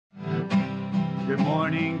Good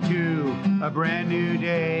morning to a brand new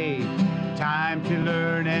day. Time to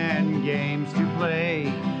learn and games to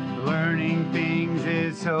play. Learning things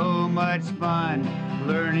is so much fun.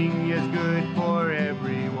 Learning is good for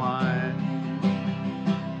everyone.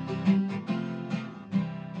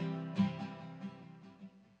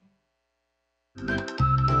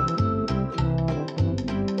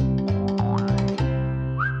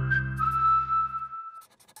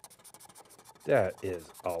 That is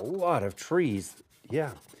a lot of trees.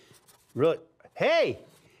 Yeah, really. Hey,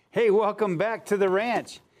 welcome back to the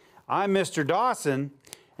ranch. I'm Mr. Dawson,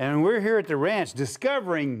 and we're here at the ranch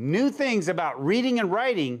discovering new things about reading and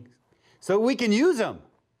writing so we can use them.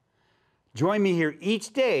 Join me here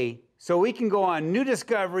each day so we can go on new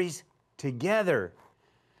discoveries together.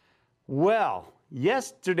 Well,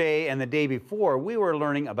 yesterday and the day before, we were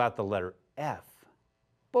learning about the letter F.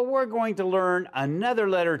 But we're going to learn another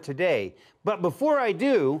letter today. But before I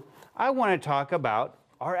do, I want to talk about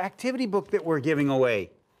our activity book that we're giving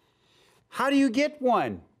away. How do you get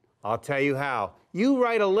one? I'll tell you how. You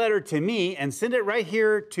write a letter to me and send it right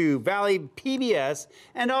here to Valley PBS,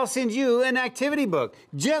 and I'll send you an activity book,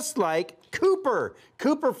 just like Cooper.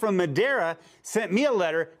 Cooper from Madera sent me a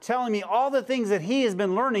letter telling me all the things that he has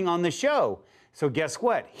been learning on the show. So guess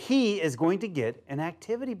what? He is going to get an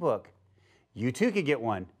activity book. You too could get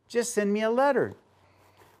one. Just send me a letter.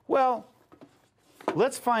 Well,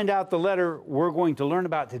 let's find out the letter we're going to learn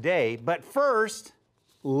about today. But first,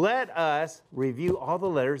 let us review all the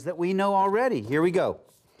letters that we know already. Here we go.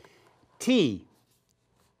 T,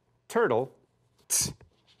 turtle. T.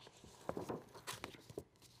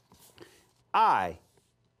 I,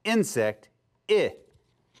 insect. I.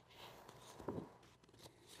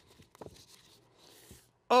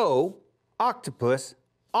 O, octopus.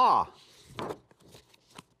 Ah.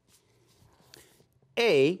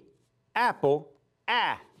 A, apple,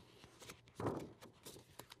 ah.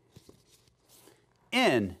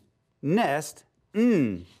 N, nest,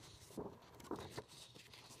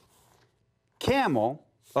 Camel,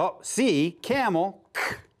 C, camel,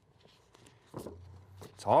 k.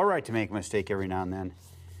 It's all right to make a mistake every now and then.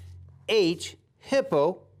 H,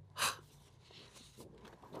 hippo,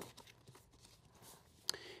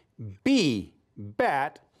 B,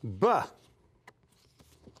 bat, b.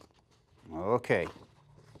 Okay.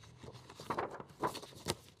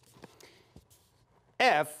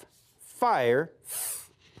 F, fire,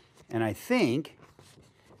 and I think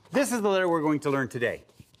this is the letter we're going to learn today.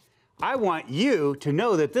 I want you to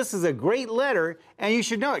know that this is a great letter, and you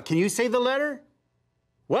should know it. Can you say the letter?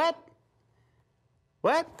 What?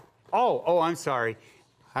 What? Oh, I'm sorry.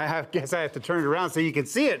 I guess I have to turn it around so you can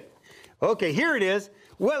see it. Okay, here it is.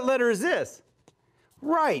 What letter is this?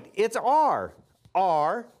 Right, it's R.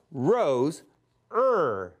 R, rose,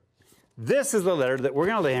 This is the letter that we're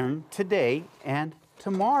going to learn today and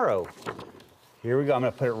tomorrow. Here we go. I'm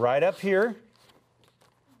going to put it right up here.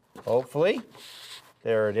 Hopefully.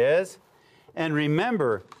 There it is. And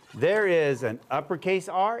remember, there is an uppercase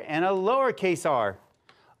R and a lowercase r.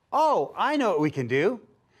 Oh, I know what we can do.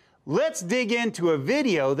 Let's dig into a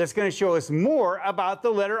video that's going to show us more about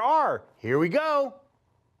the letter R. Here we go.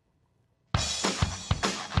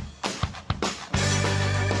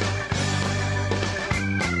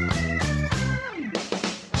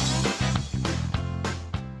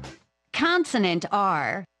 Consonant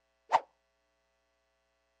R.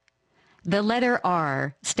 The letter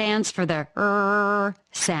R stands for the R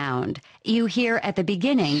sound you hear at the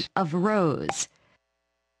beginning of rose.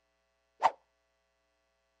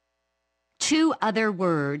 Two other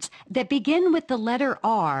words that begin with the letter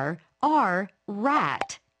R are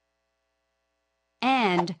rat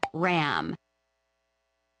and ram.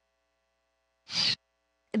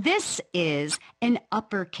 This is an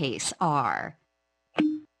uppercase R.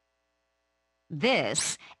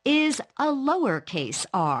 This is a lowercase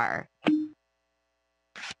r.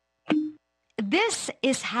 This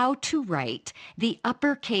is how to write the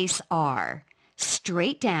uppercase R.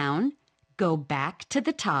 Straight down, go back to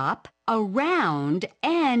the top, around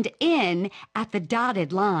and in at the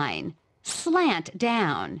dotted line, slant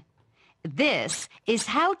down. This is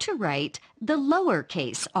how to write the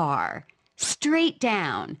lowercase r. Straight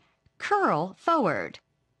down, curl forward.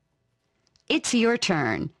 It's your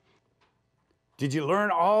turn. Did you learn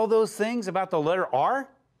all those things about the letter R?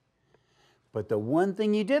 But the one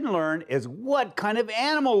thing you didn't learn is what kind of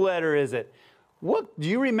animal letter is it? Do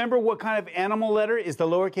you remember what kind of animal letter is the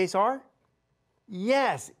lowercase r?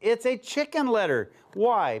 Yes, it's a chicken letter.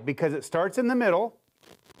 Why? Because it starts in the middle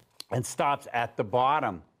and stops at the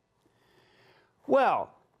bottom. Well,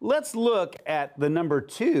 let's look at the number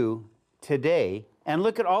 2 today and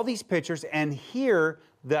look at all these pictures and hear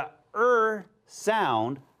the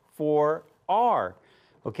sound for R.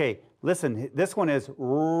 Okay, listen, this one is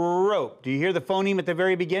rope. Do you hear the phoneme at the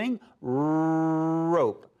very beginning?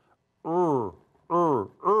 Rope.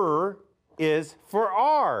 Is for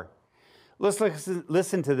R. Let's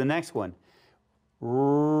listen to the next one.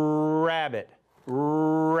 Rabbit.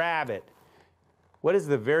 Rabbit. What is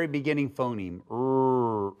the very beginning phoneme?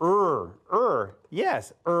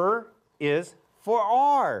 Yes, is for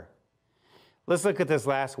R. Let's look at this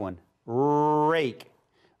last one. Rake.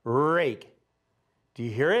 Rake. Do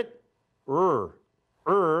you hear it?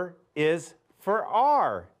 Is for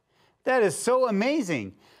R. That is so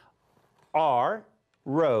amazing. R,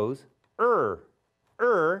 rose,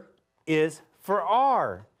 is for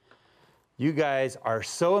R. You guys are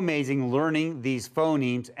so amazing learning these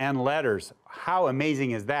phonemes and letters. How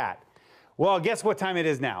amazing is that? Well, guess what time it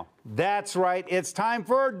is now? That's right, it's time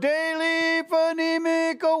for Daily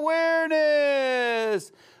Phonemic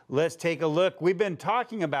Awareness. Let's take a look. We've been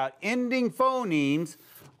talking about ending phonemes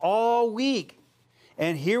all week.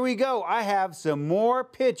 And here we go. I have some more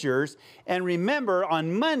pictures. And remember,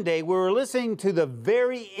 on Monday, we were listening to the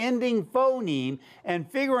very ending phoneme and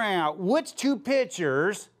figuring out which two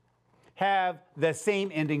pictures have the same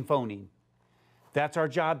ending phoneme. That's our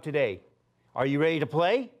job today. Are you ready to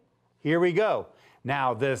play? Here we go.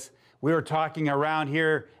 Now, we were talking around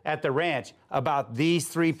here at the ranch about these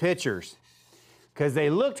three pictures because they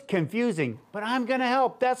looked confusing, but I'm going to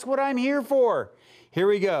help. That's what I'm here for. Here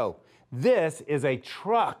we go. This is a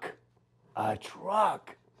truck. A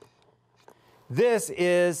truck. This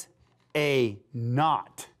is a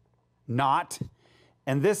knot. Knot.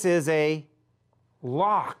 And this is a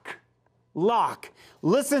lock. Lock.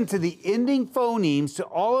 Listen to the ending phonemes to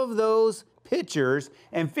all of those pictures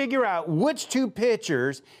and figure out which two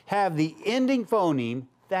pictures have the ending phoneme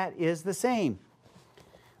that is the same.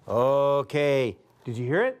 Okay. Did you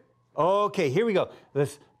hear it? Okay, here we go.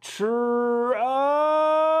 This truck.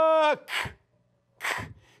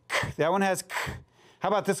 That one has k. How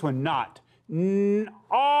about this one? Not. Not.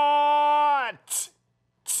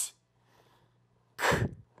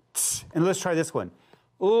 And let's try this one.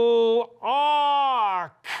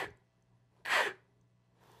 Ark.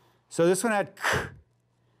 So this one had k,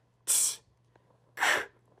 t, k.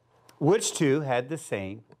 Which two had the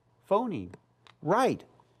same phoneme? Right.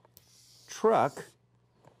 Truck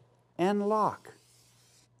and lock.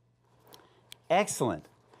 Excellent.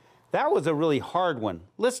 That was a really hard one.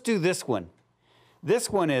 Let's do this one. This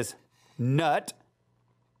one is nut,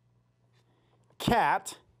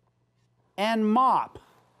 cat, and mop.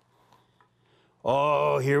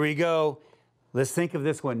 Oh, here we go. Let's think of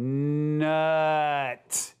this one.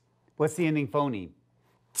 Nut. What's the ending phoneme?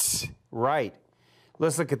 T. Right.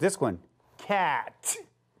 Let's look at this one. Cat.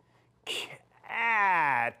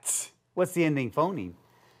 Cat. What's the ending phoneme?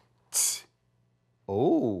 T.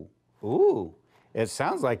 Oh. Ooh. It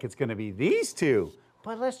sounds like it's going to be these two.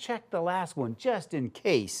 But let's check the last one just in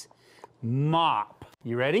case. Mop.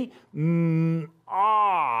 You ready? Mop.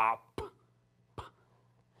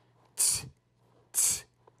 T. T.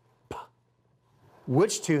 P.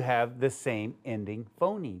 Which two have the same ending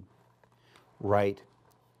phoneme? Right.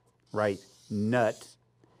 Right. Nut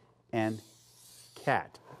and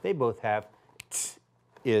cat. They both have t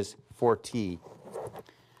is for T.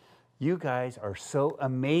 You guys are so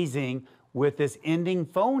amazing with this ending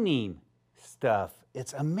phoneme stuff.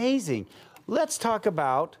 It's amazing. Let's talk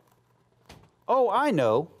about, oh, I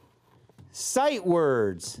know, sight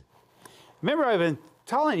words. Remember, I've been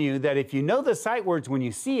telling you that if you know the sight words when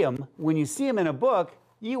you see them in a book,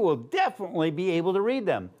 you will definitely be able to read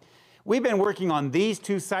them. We've been working on these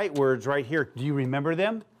two sight words right here. Do you remember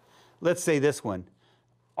them? Let's say this one.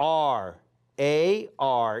 R,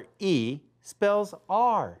 A-R-E spells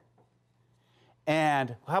R.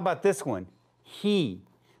 And how about this one? He.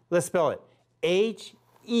 Let's spell it.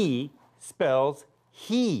 H-E spells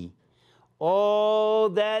he. Oh,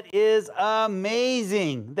 that is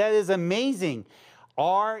amazing. That is amazing.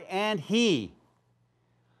 R and he.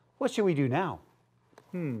 What should we do now?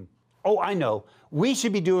 Oh, I know. We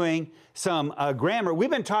should be doing some grammar. We've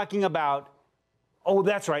been talking about, oh,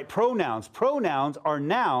 that's right, pronouns. Pronouns are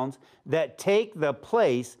nouns that take the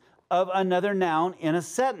place of another noun in a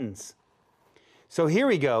sentence. So here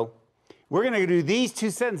we go. We're going to do these two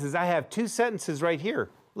sentences. I have two sentences right here.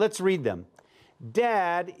 Let's read them.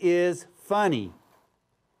 Dad is funny.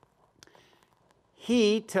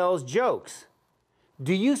 He tells jokes.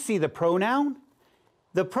 Do you see the pronoun?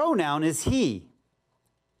 The pronoun is he.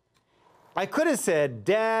 I could have said,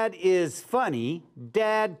 Dad is funny,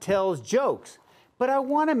 Dad tells jokes, but I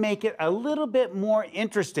want to make it a little bit more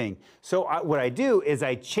interesting. So what I do is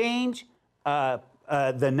I change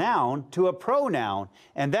the noun to a pronoun.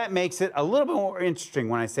 And that makes it a little bit more interesting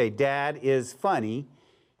when I say Dad is funny.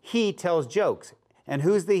 He tells jokes. And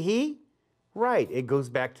who's the he? Right, it goes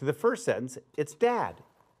back to the first sentence. It's Dad.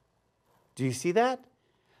 Do you see that?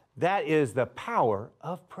 That is the power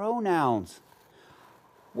of pronouns.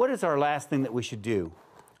 What is our last thing that we should do?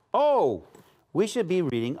 Oh, we should be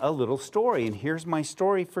reading a little story. And here's my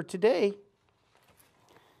story for today.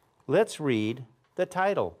 Let's read the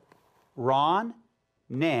title. Ron,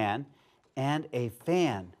 Nan, and a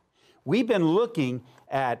Fan. We've been looking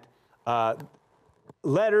at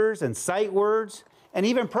letters and sight words and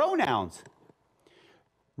even pronouns.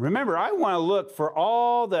 Remember, I want to look for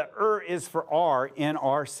all the is for are in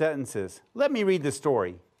our sentences. Let me read the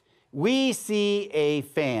story. We see a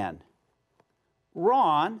fan.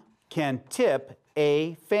 Ron can tip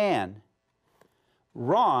a fan.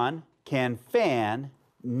 Ron can fan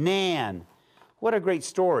Nan. What a great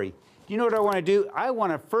story. Do you know what I want to do? I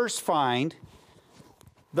want to first find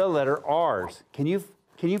the letter R's. Can you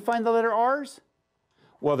find the letter R's?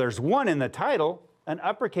 Well, there's one in the title, an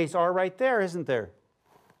uppercase R right there, isn't there?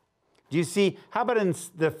 Do you see, how about in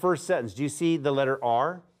the first sentence? Do you see the letter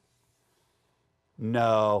R?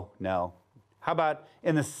 No. How about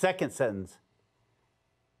in the second sentence?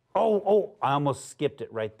 Oh, I almost skipped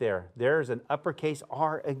it right there. There's an uppercase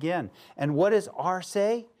R again. And what does R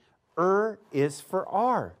say? Is for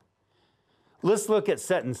R. Let's look at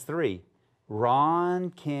sentence 3. Ron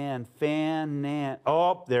can fan Nan.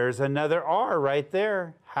 Oh, there's another R right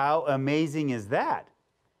there. How amazing is that?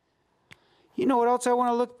 You know what else I want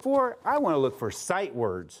to look for? I want to look for sight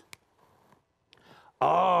words.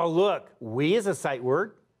 Oh, look, we is a sight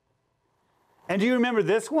word. And do you remember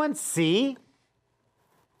this one? See?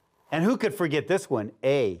 And who could forget this one?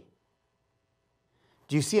 A.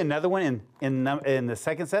 Do you see another one in the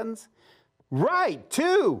second sentence? Right,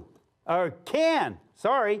 two. Or can,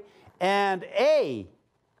 sorry. And a.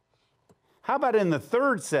 How about in the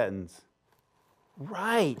third sentence?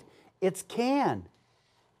 Right, it's can.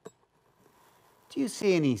 Do you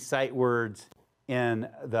see any sight words in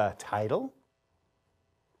the title?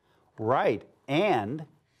 Right, and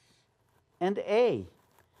a.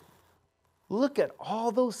 Look at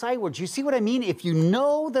all those sight words. You see what I mean? If you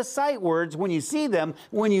know the sight words, when you see them,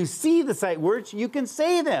 when you see the sight words, you can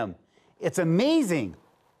say them. It's amazing.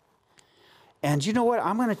 And you know what?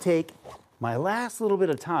 I'm going to take my last little bit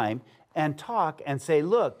of time and talk and say,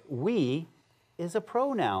 look, we is a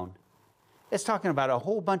pronoun. It's talking about a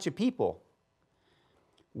whole bunch of people.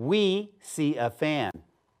 We see a fan.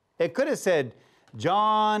 It could have said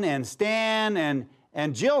John and Stan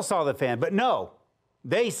and Jill saw the fan, but no.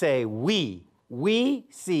 They say we. We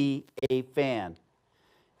see a fan.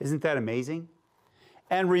 Isn't that amazing?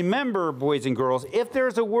 And remember, boys and girls, if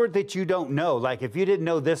there's a word that you don't know, like if you didn't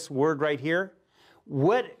know this word right here,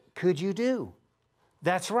 what could you do?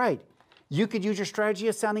 That's right. You could use your strategy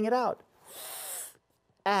of sounding it out.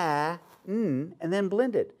 And then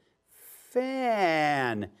blend it.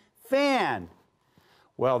 Fan. Fan.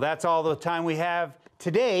 Well, that's all the time we have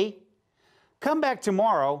today. Come back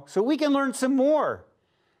tomorrow so we can learn some more.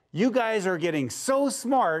 You guys are getting so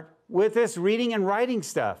smart with this reading and writing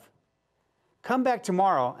stuff. Come back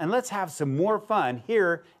tomorrow and let's have some more fun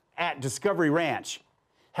here at Discovery Ranch.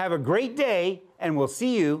 Have a great day and we'll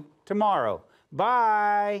see you tomorrow.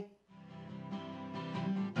 Bye.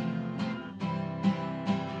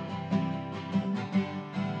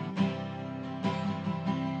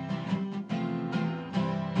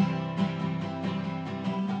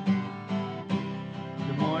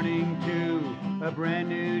 To a brand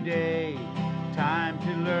new day, time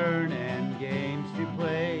to learn and games to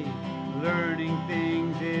play. Learning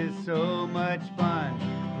things is so much fun.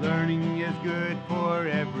 Learning is good for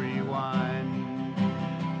everyone.